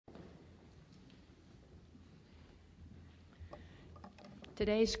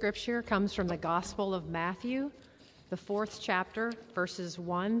Today's scripture comes from the Gospel of Matthew, the 4th chapter, verses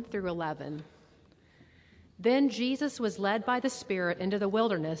 1 through 11. Then Jesus was led by the Spirit into the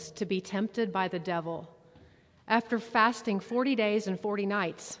wilderness to be tempted by the devil. After fasting 40 days and 40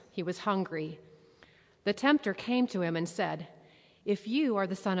 nights, he was hungry. The tempter came to him and said, "If you are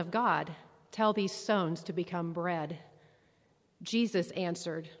the Son of God, tell these stones to become bread." Jesus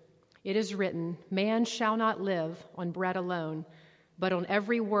answered, "It is written, 'Man shall not live on bread alone, but on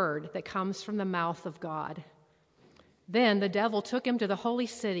every word that comes from the mouth of God.'" Then the devil took him to the holy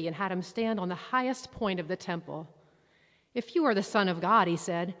city and had him stand on the highest point of the temple. "If you are the Son of God," he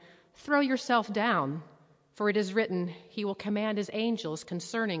said, "throw yourself down, for it is written, 'He will command his angels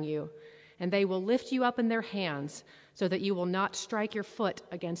concerning you, and they will lift you up in their hands, so that you will not strike your foot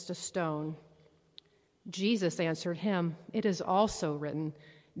against a stone.'" Jesus answered him, "It is also written,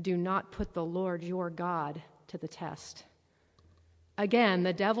 'Do not put the Lord your God to the test.'" Again,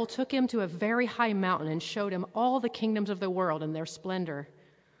 the devil took him to a very high mountain and showed him all the kingdoms of the world and their splendor.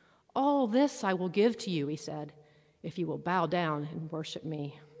 "All this I will give to you," he said, "if you will bow down and worship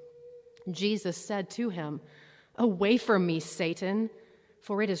me." Jesus said to him, "Away from me, Satan,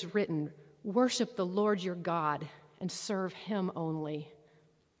 for it is written, 'Worship the Lord your God and serve him only.'"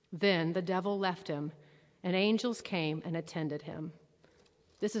 Then the devil left him, and angels came and attended him.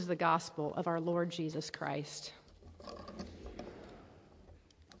 This is the gospel of our Lord Jesus Christ.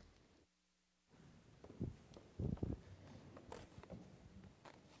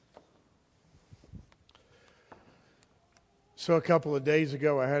 So a couple of days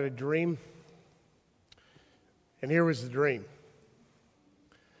ago, I had a dream, and here was the dream.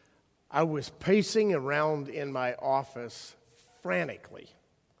 I was pacing around in my office frantically.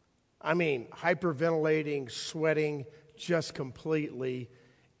 I mean, hyperventilating, sweating, just completely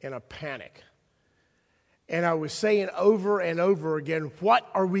in a panic. And I was saying over and over again, "What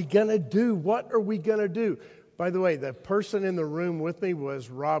are we going to do? What are we going to do?" By the way, the person in the room with me was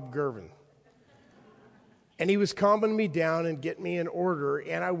Rob Gervin. And he was calming me down and getting me in order,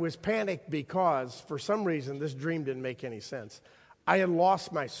 and I was panicked because, for some reason, this dream didn't make any sense. I had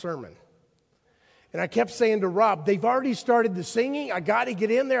lost my sermon. And I kept saying to Rob, "They've already started the singing. I got to get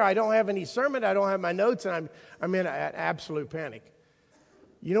in there. I don't have any sermon. I don't have my notes," and I'm in an absolute panic.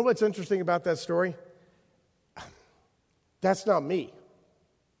 You know what's interesting about that story? That's not me.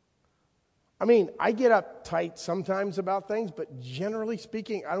 I mean, I get uptight sometimes about things, but generally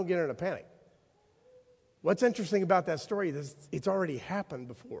speaking, I don't get in a panic. What's interesting about that story is it's already happened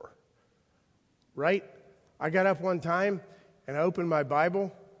before, right? I got up one time and I opened my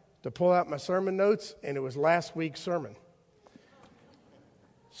Bible to pull out my sermon notes, and it was last week's sermon.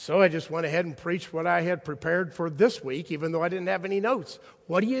 So I just went ahead and preached what I had prepared for this week, even though I didn't have any notes.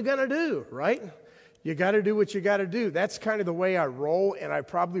 What are you going to do, right? You got to do what you got to do. That's kind of the way I roll, and I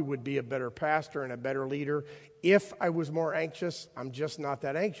probably would be a better pastor and a better leader if I was more anxious. I'm just not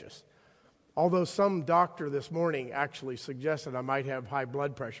that anxious. Although some doctor this morning actually suggested I might have high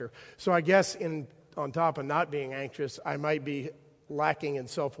blood pressure. So I guess on top of not being anxious, I might be lacking in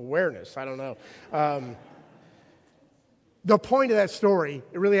self-awareness. I don't know. The point of that story,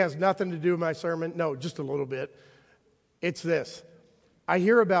 it really has nothing to do with my sermon. No, just a little bit. It's this. I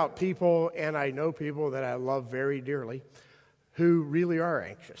hear about people, and I know people that I love very dearly, who really are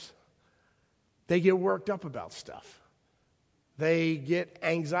anxious. They get worked up about stuff. They get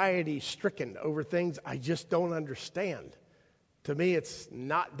anxiety-stricken over things I just don't understand. To me, it's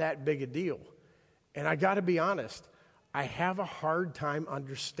not that big a deal. And I got to be honest, I have a hard time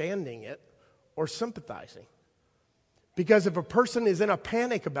understanding it or sympathizing. Because if a person is in a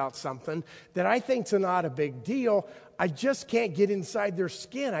panic about something that I think's not a big deal, I just can't get inside their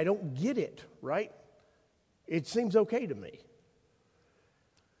skin. I don't get it, right? It seems okay to me.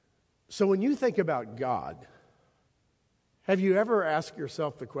 So when you think about God, have you ever asked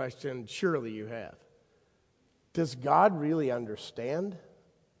yourself the question, surely you have, does God really understand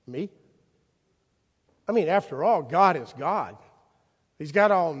me? I mean, after all, God is God. He's got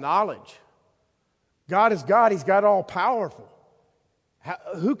all knowledge. God is God. He's got all powerful.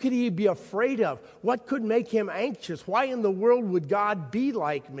 Who could he be afraid of? What could make him anxious? Why in the world would God be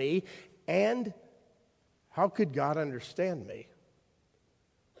like me? And how could God understand me?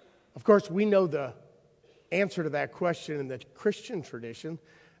 Of course, we know the answer to that question in the Christian tradition.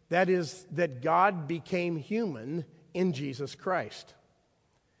 That is that God became human in Jesus Christ.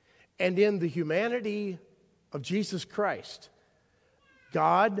 And in the humanity of Jesus Christ,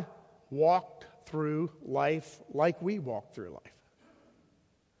 God walked through life like we walk through life.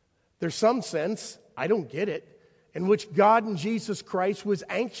 There's some sense, I don't get it, in which God in Jesus Christ was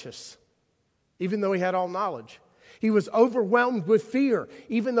anxious, even though he had all knowledge. He was overwhelmed with fear,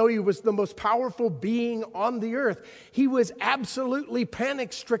 even though he was the most powerful being on the earth. He was absolutely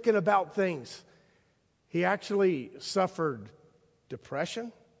panic-stricken about things. He actually suffered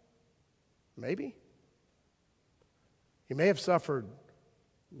depression, maybe. He may have suffered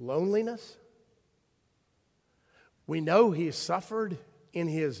loneliness. We know he suffered in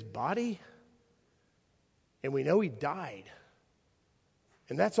his body, and we know he died.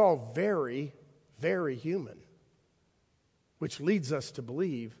 And that's all very, very human. Which leads us to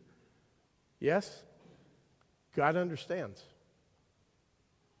believe, yes, God understands.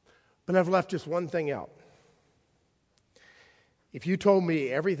 But I've left just one thing out. If you told me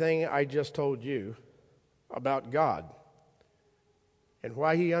everything I just told you about God and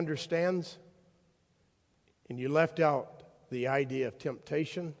why he understands, and you left out the idea of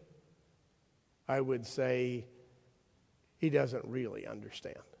temptation, I would say he doesn't really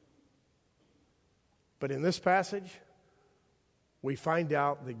understand. But in this passage, we find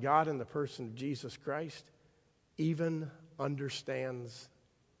out that God in the person of Jesus Christ even understands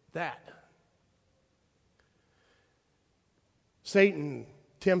that. Satan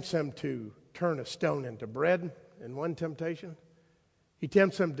tempts him to turn a stone into bread in one temptation. He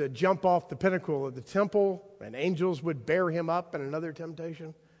tempts him to jump off the pinnacle of the temple, and angels would bear him up in another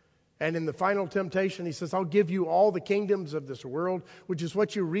temptation. And in the final temptation, he says, I'll give you all the kingdoms of this world, which is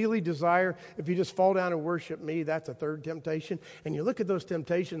what you really desire. If you just fall down and worship me, that's a third temptation. And you look at those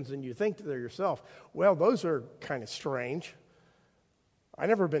temptations and you think to yourself, well, those are kind of strange. I've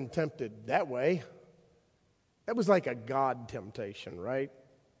never been tempted that way. That was like a God temptation, right?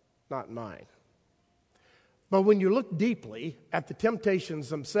 Not mine. But when you look deeply at the temptations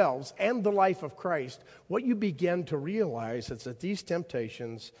themselves and the life of Christ, what you begin to realize is that these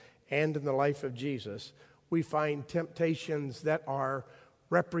temptations and in the life of Jesus, we find temptations that are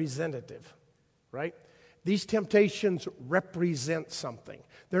representative, right? These temptations represent something.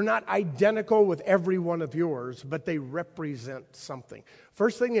 They're not identical with every one of yours, but they represent something.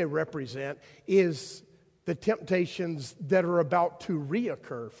 First thing they represent is the temptations that are about to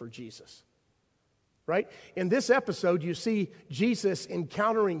reoccur for Jesus. Right? In this episode, you see Jesus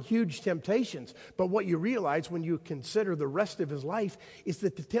encountering huge temptations. But what you realize when you consider the rest of his life is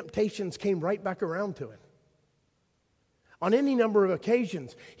that the temptations came right back around to him. On any number of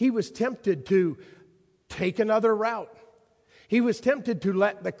occasions, he was tempted to take another route. He was tempted to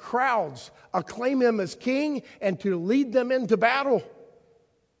let the crowds acclaim him as king and to lead them into battle.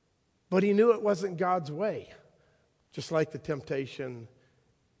 But he knew it wasn't God's way, just like the temptation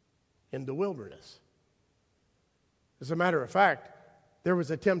in the wilderness. As a matter of fact, there was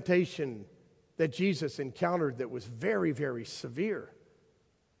a temptation that Jesus encountered that was very, very severe.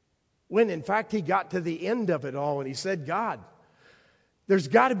 When, in fact, he got to the end of it all and he said, God, there's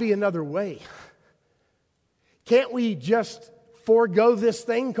got to be another way. Can't we just forego this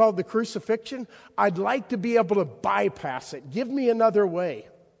thing called the crucifixion? I'd like to be able to bypass it. Give me another way.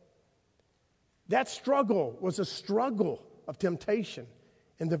 That struggle was a struggle of temptation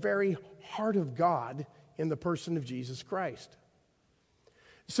in the very heart of God in the person of Jesus Christ.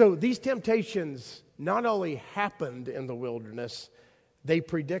 So these temptations not only happened in the wilderness, they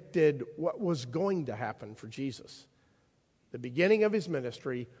predicted what was going to happen for Jesus. The beginning of his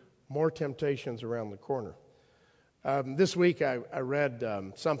ministry, more temptations around the corner. This week I read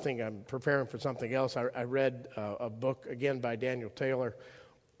something, I'm preparing for something else. I read a book, again, by Daniel Taylor,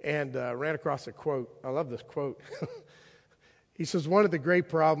 and ran across a quote. I love this quote. He says, one of the great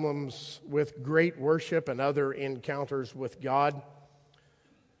problems with great worship and other encounters with God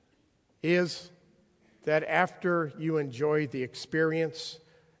is that after you enjoy the experience,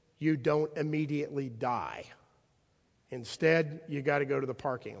 you don't immediately die. Instead, you got to go to the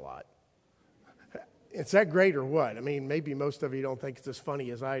parking lot. Is that great or what? I mean, maybe most of you don't think it's as funny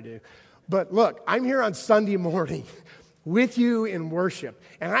as I do. But look, I'm here on Sunday morning with you in worship,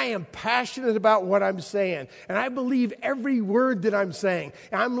 and I am passionate about what I'm saying, and I believe every word that I'm saying,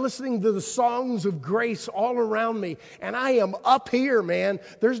 and I'm listening to the songs of grace all around me, and I am up here, man.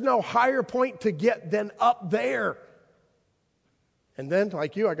 There's no higher point to get than up there. And then,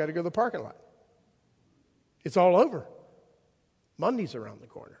 like you, I got to go to the parking lot. It's all over. Monday's around the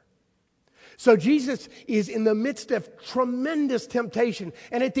corner. So Jesus is in the midst of tremendous temptation,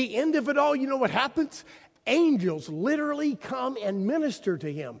 and at the end of it all, you know what happens? Angels literally come and minister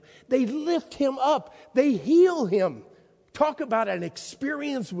to him. They lift him up. They heal him. Talk about an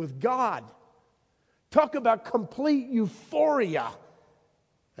experience with God. Talk about complete euphoria.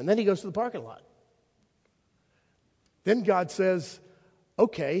 And then he goes to the parking lot. Then God says,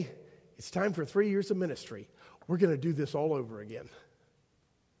 okay, it's time for 3 years of ministry. We're going to do this all over again.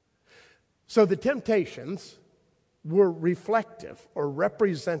 So the temptations were reflective or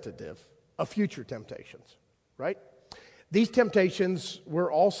representative of future temptations, right? These temptations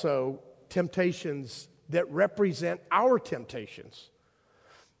were also temptations that represent our temptations.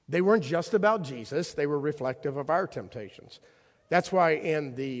 They weren't just about Jesus, they were reflective of our temptations. That's why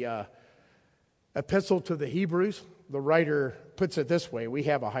in the Epistle to the Hebrews, the writer puts it this way: we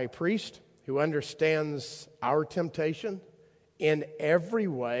have a high priest who understands our temptation in every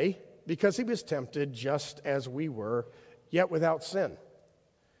way because he was tempted just as we were, yet without sin.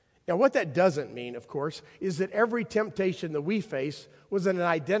 Now, what that doesn't mean, of course, is that every temptation that we face was an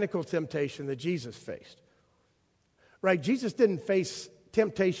identical temptation that Jesus faced. Right? Jesus didn't face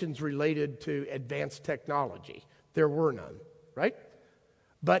temptations related to advanced technology. There were none, right?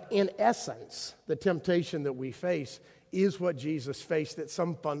 But in essence, the temptation that we face is what Jesus faced at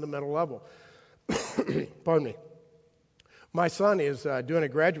some fundamental level. Pardon me. My son is doing a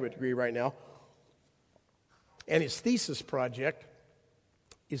graduate degree right now, and his thesis project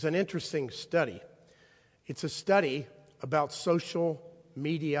is an interesting study. It's a study about social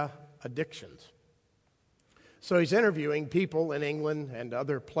media addictions. So he's interviewing people in England and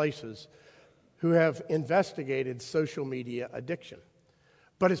other places who have investigated social media addiction.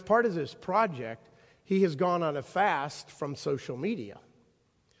 But as part of this project, he has gone on a fast from social media.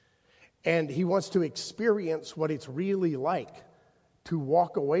 And he wants to experience what it's really like to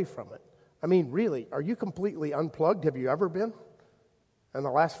walk away from it. I mean, really, are you completely unplugged? Have you ever been in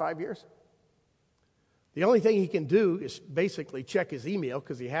the last 5 years? The only thing he can do is basically check his email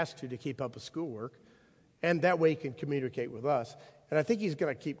because he has to keep up with schoolwork. And that way he can communicate with us. And I think he's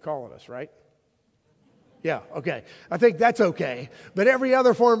going to keep calling us, right? Yeah, okay. I think that's okay. But every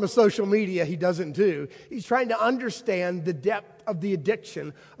other form of social media he doesn't do. He's trying to understand the depth of the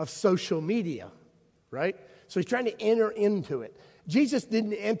addiction of social media, right? So he's trying to enter into it. Jesus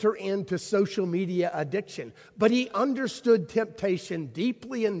didn't enter into social media addiction, but he understood temptation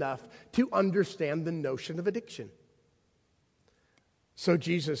deeply enough to understand the notion of addiction. So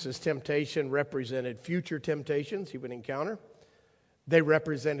Jesus' temptation represented future temptations he would encounter. They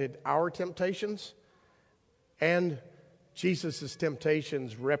represented our temptations. And Jesus'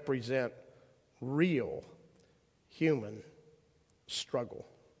 temptations represent real human struggle.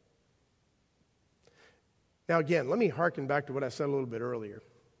 Now again, let me hearken back to what I said a little bit earlier.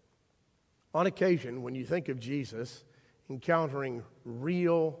 On occasion, when you think of Jesus encountering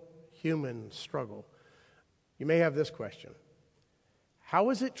real human struggle, you may have this question: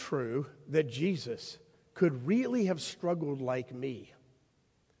 how is it true that Jesus could really have struggled like me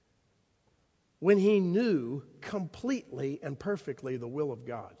when he knew completely and perfectly the will of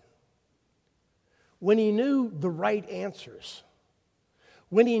God? When he knew the right answers?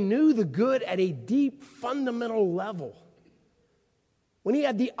 When he knew the good at a deep, fundamental level? When he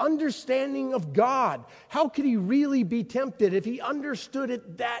had the understanding of God? How could he really be tempted if he understood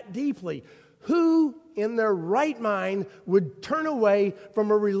it that deeply? Who in their right mind would turn away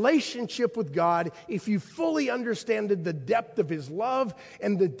from a relationship with God if you fully understood the depth of his love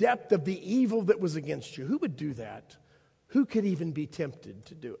and the depth of the evil that was against you? Who would do that? Who could even be tempted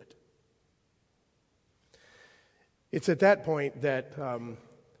to do it? It's at that point that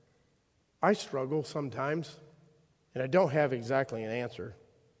I struggle sometimes, and I don't have exactly an answer,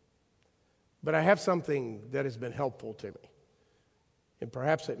 but I have something that has been helpful to me. And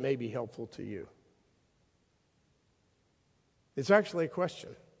perhaps it may be helpful to you. It's actually a question.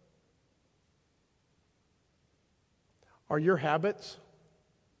 Are your habits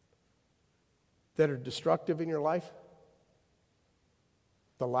that are destructive in your life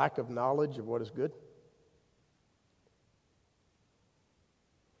the lack of knowledge of what is good?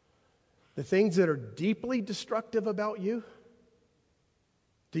 The things that are deeply destructive about you,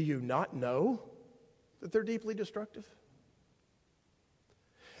 do you not know that they're deeply destructive?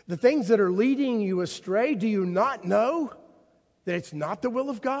 The things that are leading you astray, do you not know that it's not the will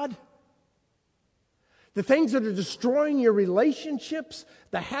of God? The things that are destroying your relationships,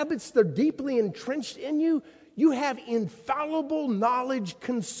 the habits that are deeply entrenched in you, you have infallible knowledge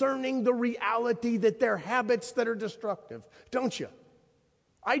concerning the reality that they're habits that are destructive, don't you?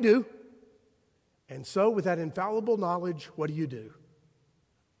 I do. And so with that infallible knowledge, what do?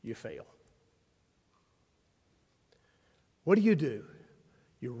 You fail. What do?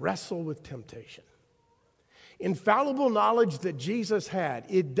 You wrestle with temptation. Infallible knowledge that Jesus had,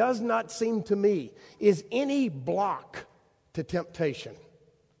 it does not seem to me, is any block to temptation.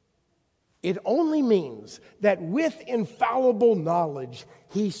 It only means that with infallible knowledge,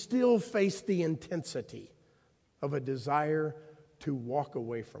 he still faced the intensity of a desire to walk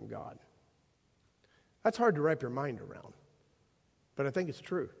away from God. That's hard to wrap your mind around, but I think it's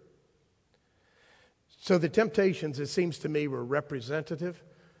true. So the temptations, it seems to me, were representative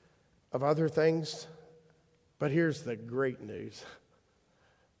of other things. But here's the great news.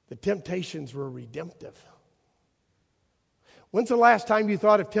 The temptations were redemptive. When's the last time you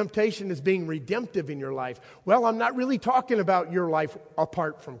thought of temptation as being redemptive in your life? Well, I'm not really talking about your life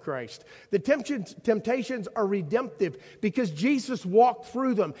apart from Christ. The temptations are redemptive because Jesus walked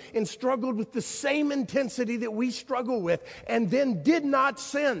through them and struggled with the same intensity that we struggle with and then did not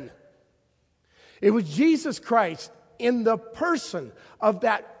sin. It was Jesus Christ in the person of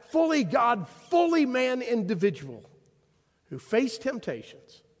that fully God, fully man individual who faced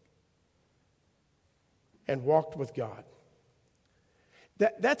temptations and walked with God.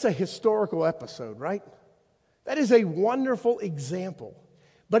 That's a historical episode, right? That is a wonderful example.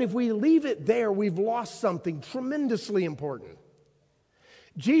 But if we leave it there, we've lost something tremendously important.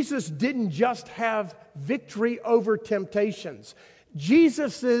 Jesus didn't just have victory over temptations.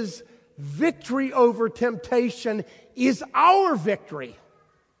 Jesus' victory over temptation is our victory.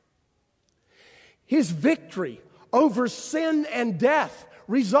 His victory over sin and death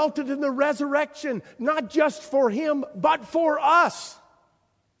resulted in the resurrection, not just for him, but for us.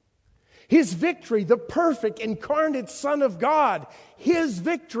 His victory, the perfect incarnate Son of God, his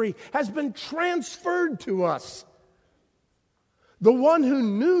victory has been transferred to us. The one who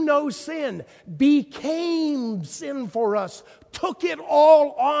knew no sin became sin for us, took it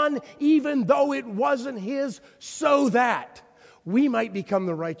all on even though it wasn't his, so that we might become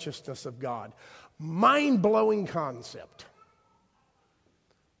the righteousness of God. Mind-blowing concept.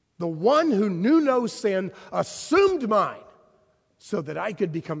 The one who knew no sin assumed mine, so that I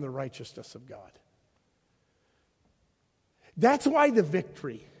could become the righteousness of God. That's why the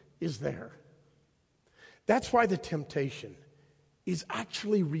victory is there. That's why the temptation is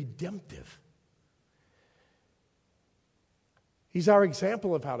actually redemptive. He's our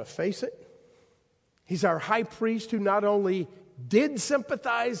example of how to face it. He's our high priest who not only did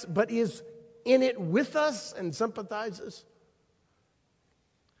sympathize, but is in it with us and sympathizes.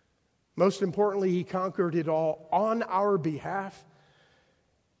 Most importantly, he conquered it all on our behalf.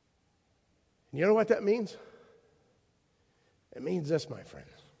 And you know what that means? It means this, my friends.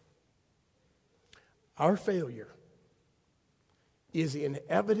 Our failure is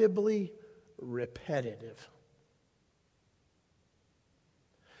inevitably repetitive.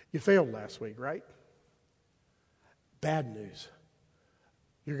 You failed last week, right? Bad news.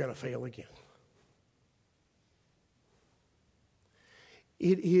 You're going to fail again.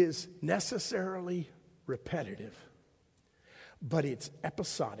 It is necessarily repetitive, but it's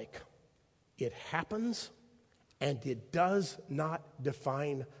episodic. It happens, and it does not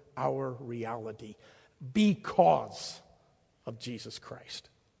define our reality because of Jesus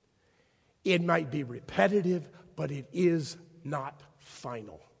Christ. It might be repetitive, but it is not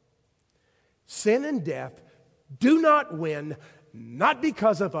final. Sin and death do not win, not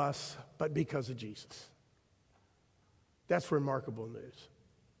because of us, but because of Jesus. That's remarkable news.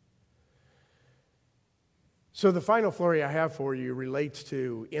 So the final flurry I have for you relates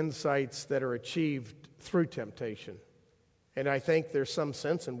to insights that are achieved through temptation. And I think there's some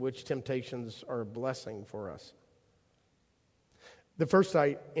sense in which temptations are a blessing for us. The first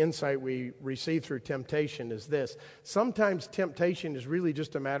insight we receive through temptation is this. Sometimes temptation is really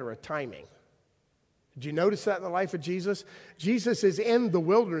just a matter of timing. Did you notice that in the life of Jesus? Jesus is in the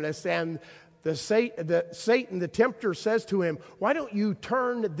wilderness and Satan, the tempter, says to him, why don't you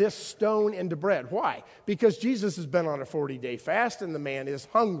turn this stone into bread? Why? Because Jesus has been on a 40-day fast and the man is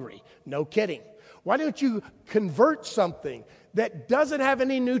hungry. No kidding. Why don't you convert something that doesn't have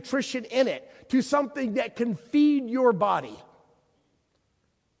any nutrition in it to something that can feed your body?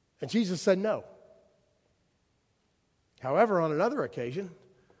 And Jesus said no. However, on another occasion,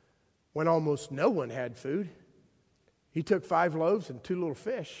 when almost no one had food, he took 5 loaves and 2 little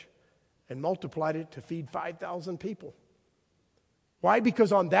fish and multiplied it to feed 5,000 people. Why?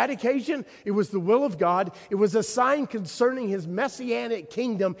 Because on that occasion, it was the will of God. It was a sign concerning his messianic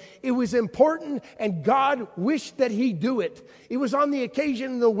kingdom. It was important, and God wished that he do it. It was on the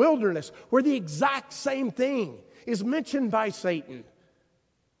occasion in the wilderness where the exact same thing is mentioned by Satan.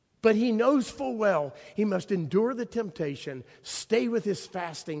 But he knows full well he must endure the temptation, stay with his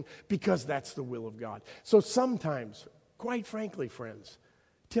fasting, because that's the will of God. So sometimes, quite frankly, friends,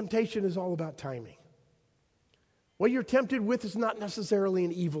 temptation is all about timing. What you're tempted with is not necessarily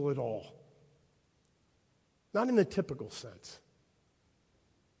an evil at all. Not in the typical sense.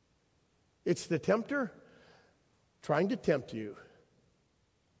 It's the tempter trying to tempt you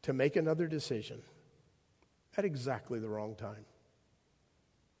to make another decision at exactly the wrong time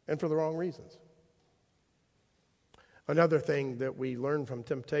and for the wrong reasons. Another thing that we learn from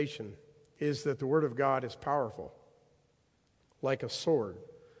temptation is that the Word of God is powerful, like a sword,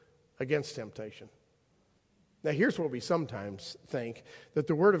 against temptation. Now, here's what we sometimes think, that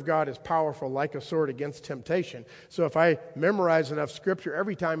the Word of God is powerful like a sword against temptation. So if I memorize enough Scripture,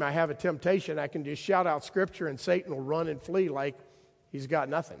 every time I have a temptation, I can just shout out Scripture and Satan will run and flee like he's got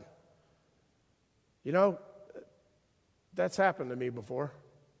nothing. You know, that's happened to me before,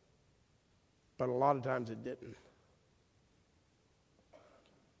 but a lot of times it didn't.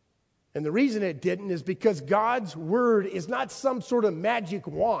 And the reason it didn't is because God's Word is not some sort of magic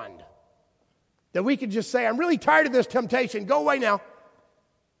wand that we could just say, I'm really tired of this temptation. Go away now.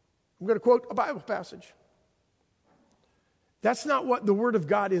 I'm going to quote a Bible passage. That's not what the Word of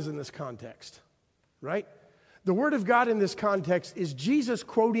God is in this context, right? The Word of God in this context is Jesus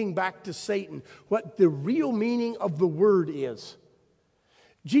quoting back to Satan what the real meaning of the Word is.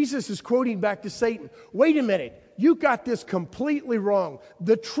 Jesus is quoting back to Satan, wait a minute, you got this completely wrong.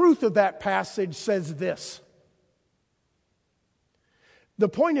 The truth of that passage says this. The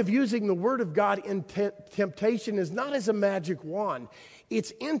point of using the Word of God in temptation is not as a magic wand.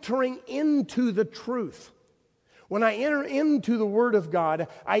 It's entering into the truth. When I enter into the Word of God,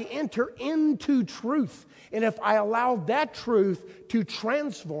 I enter into truth. And if I allow that truth to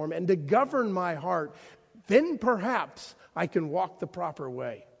transform and to govern my heart, then perhaps I can walk the proper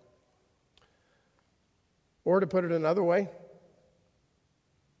way. Or to put it another way,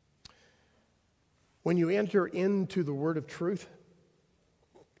 when you enter into the Word of truth,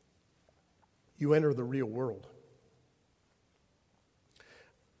 you enter the real world.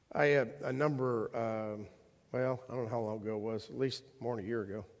 I had a number, I don't know how long ago it was, at least more than a year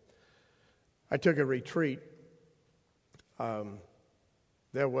ago. I took a retreat that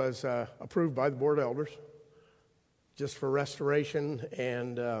was approved by the Board of Elders just for restoration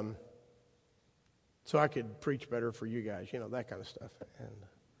and so I could preach better for you guys, that kind of stuff. And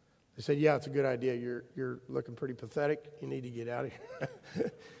they said, yeah, it's a good idea. You're looking pretty pathetic. You need to get out of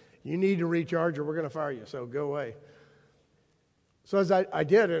here. You need to recharge or we're going to fire you, so go away. So as I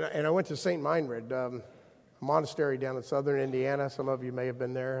did, and I went to St. Meinrad, a monastery down in southern Indiana. Some of you may have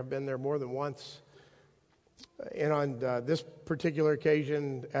been there. I've been there more than once. And on this particular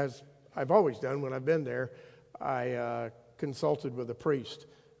occasion, as I've always done when I've been there, I consulted with a priest.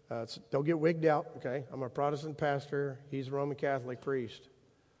 Don't get wigged out, okay? I'm a Protestant pastor. He's a Roman Catholic priest.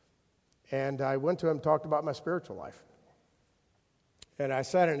 And I went to him and talked about my spiritual life. And I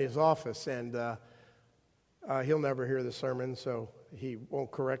sat in his office, and he'll never hear the sermon, so he won't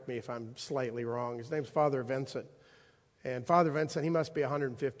correct me if I'm slightly wrong. His name's Father Vincent. And Father Vincent, he must be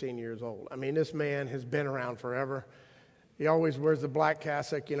 115 years old. I mean, this man has been around forever. He always wears the black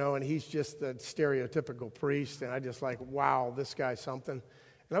cassock, and he's just the stereotypical priest. And I just like, wow, this guy's something.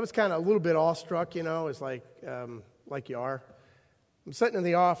 And I was kind of a little bit awestruck, it's like you are. I'm sitting in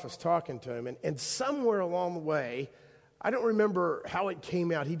the office talking to him, and somewhere along the way, I don't remember how it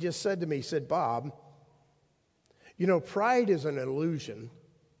came out. He just said to me, he said, Bob, pride is an illusion,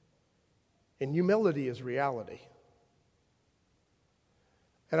 and humility is reality.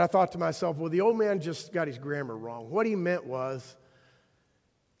 And I thought to myself, well, the old man just got his grammar wrong. What he meant was,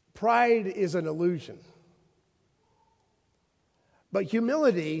 pride is an illusion. But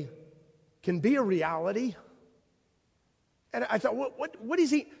humility can be a reality. And I thought, what is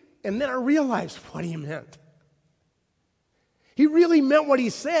he? And then I realized what he meant. He really meant what he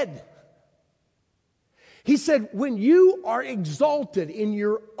said. He said, when you are exalted in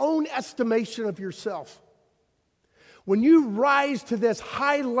your own estimation of yourself, when you rise to this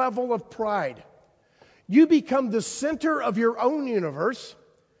high level of pride, you become the center of your own universe.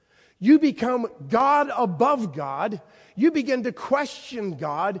 You become God above God. You begin to question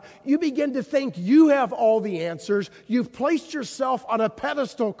God. You begin to think you have all the answers. You've placed yourself on a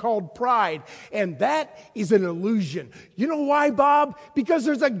pedestal called pride, and that is an illusion. You know why, Bob? Because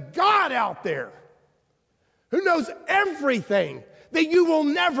there's a God out there who knows everything that you will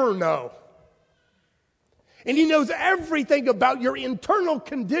never know. And He knows everything about your internal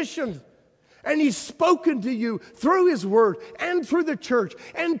condition. And He's spoken to you through His Word and through the church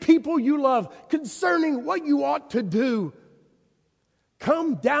and people you love concerning what you ought to do.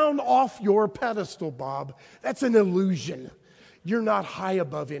 Come down off your pedestal, Bob. That's an illusion. You're not high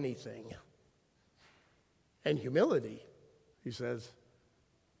above anything. And humility, he says,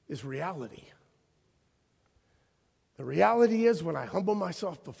 is reality. The reality is when I humble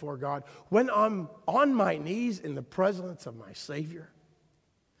myself before God, when I'm on my knees in the presence of my Savior,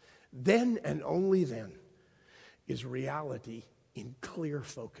 then and only then is reality in clear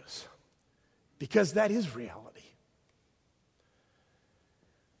focus. Because that is reality.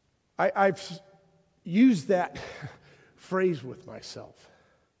 I've used that phrase with myself.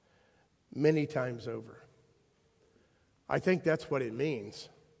 many times over. I think that's what it means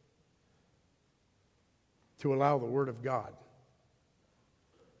to allow the Word of God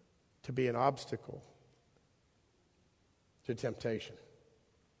to be an obstacle to temptation.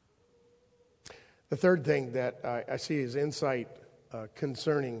 The third thing that I see as insight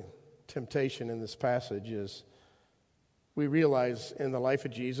concerning temptation in this passage is we realize in the life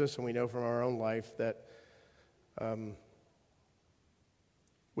of Jesus, and we know from our own life, that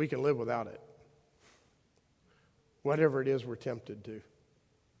we can live without it. Whatever it is we're tempted to.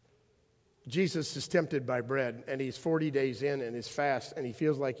 Jesus is tempted by bread, and he's 40 days in his fast, and he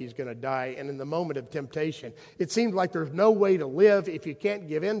feels like he's going to die. And in the moment of temptation, it seems like there's no way to live if you can't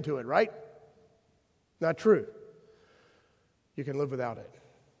give in to it, right? Not true. You can live without it.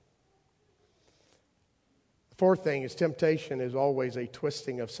 The fourth thing is temptation is always a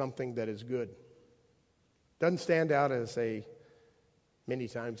twisting of something that is good. Doesn't stand out as many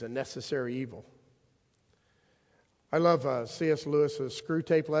times, a necessary evil. I love C.S. Lewis's Screw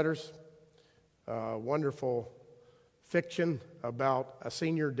Tape Letters. Wonderful fiction about a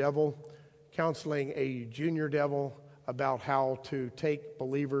senior devil counseling a junior devil about how to take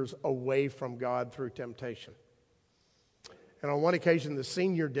believers away from God through temptation. And on one occasion, the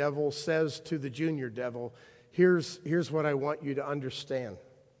senior devil says to the junior devil, here's what I want you to understand.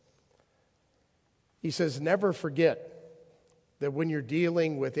 He says, never forget that when you're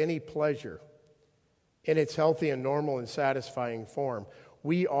dealing with any pleasure in its healthy and normal and satisfying form,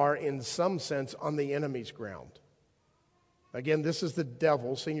 we are in some sense on the enemy's ground. Again, this is the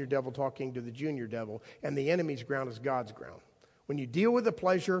devil, senior devil talking to the junior devil, and the enemy's ground is God's ground. When you deal with the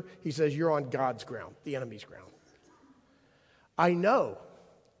pleasure, he says you're on God's ground, the enemy's ground. I know,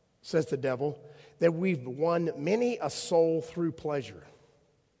 says the devil, that we've won many a soul through pleasure.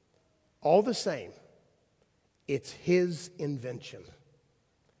 All the same, it's his invention,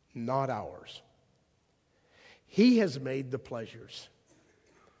 not ours. He has made the pleasures.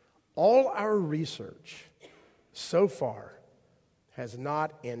 All our research so far has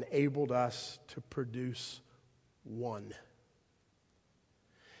not enabled us to produce one.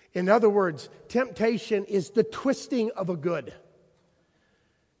 In other words, temptation is the twisting of a good.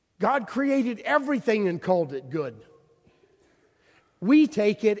 God created everything and called it good. We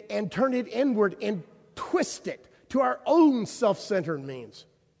take it and turn it inward and twist it to our own self-centered means.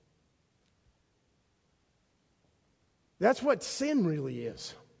 That's what sin really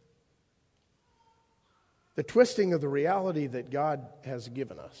is. The twisting of the reality that God has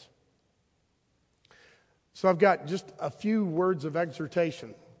given us. So I've got just a few words of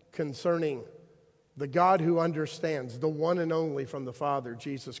exhortation concerning the God who understands, the one and only from the Father,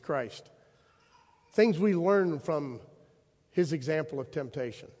 Jesus Christ. Things we learn from his example of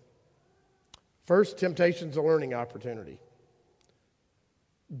temptation. First, temptation's a learning opportunity.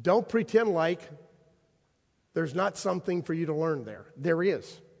 Don't pretend like there's not something for you to learn there. There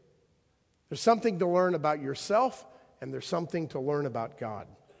is. There's something to learn about yourself, and there's something to learn about God.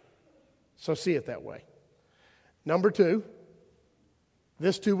 So see it that way. Number two,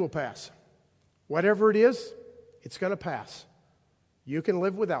 this too will pass. Whatever it is, it's going to pass. You can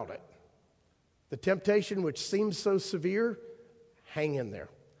live without it. The temptation which seems so severe, hang in there.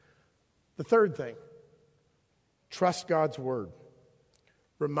 The third thing, trust God's word.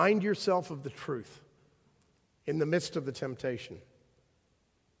 Remind yourself of the truth in the midst of the temptation.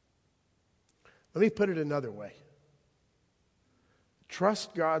 Let me put it another way.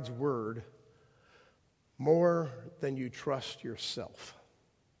 Trust God's word more than you trust yourself.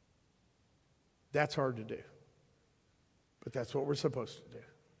 That's hard to do. But that's what we're supposed to do.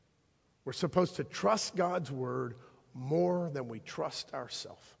 We're supposed to trust God's word more than we trust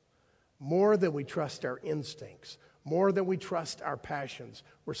ourselves. More than we trust our instincts. More than we trust our passions.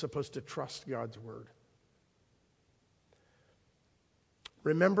 We're supposed to trust God's word.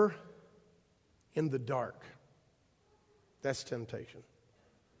 Remember, in the dark, that's temptation.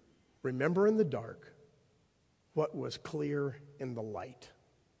 Remember in the dark what was clear in the light.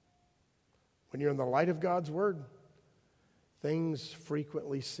 When you're in the light of God's word, things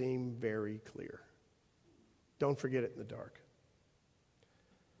frequently seem very clear. Don't forget it in the dark.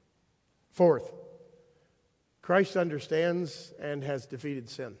 Fourth, Christ understands and has defeated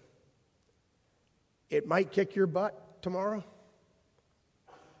sin. It might kick your butt tomorrow,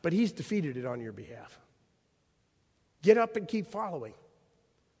 but he's defeated it on your behalf. Get up and keep following.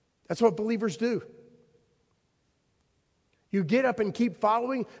 That's what believers do. You get up and keep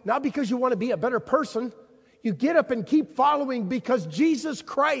following, not because you want to be a better person. You get up and keep following because Jesus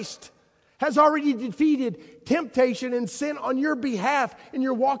Christ has already defeated temptation and sin on your behalf, and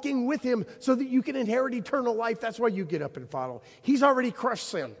you're walking with him so that you can inherit eternal life. That's why you get up and follow. He's already crushed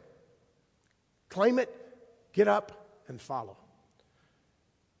sin. Claim it, get up, and follow.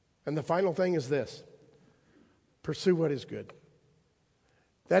 And the final thing is this: pursue what is good.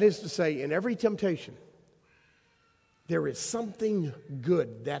 That is to say, in every temptation, there is something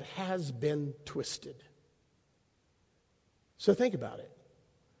good that has been twisted. So think about it.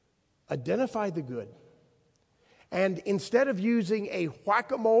 Identify the good. And instead of using a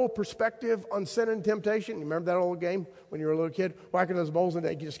whack-a-mole perspective on sin and temptation, you remember that old game when you were a little kid, whacking those bowls and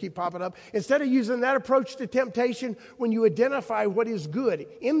they just keep popping up? Instead of using that approach to temptation, when you identify what is good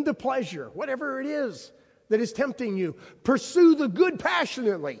in the pleasure, whatever it is that is tempting you, pursue the good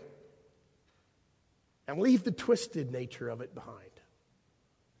passionately and leave the twisted nature of it behind.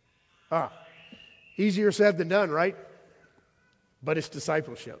 Easier said than done, right? But it's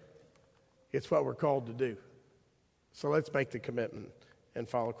discipleship. It's what we're called to do. So let's make the commitment and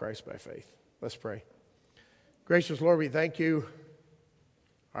follow Christ by faith. Let's pray. Gracious Lord, we thank you,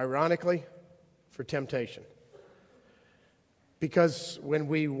 ironically, for temptation. Because when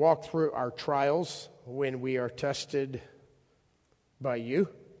we walk through our trials, when we are tested by you,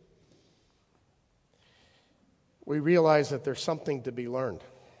 we realize that there's something to be learned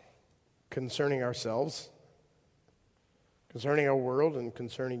concerning ourselves, concerning our world, and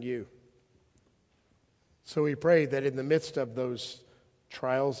concerning you. So we pray that in the midst of those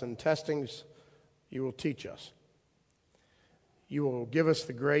trials and testings, you will teach us. You will give us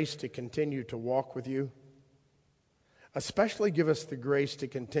the grace to continue to walk with you. Especially give us the grace to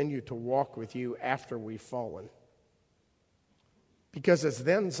continue to walk with you after we've fallen. Because it's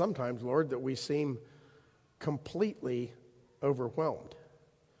then sometimes, Lord, that we seem completely overwhelmed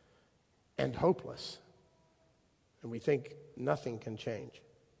and hopeless. And we think nothing can change.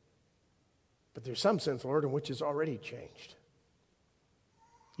 But there's some sense, Lord, in which it's already changed.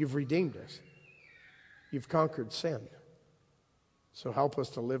 You've redeemed us. You've conquered sin. So help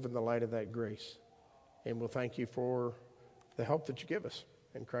us to live in the light of that grace. And we'll thank you for the help that you give us.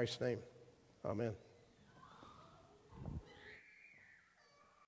 In Christ's name, amen.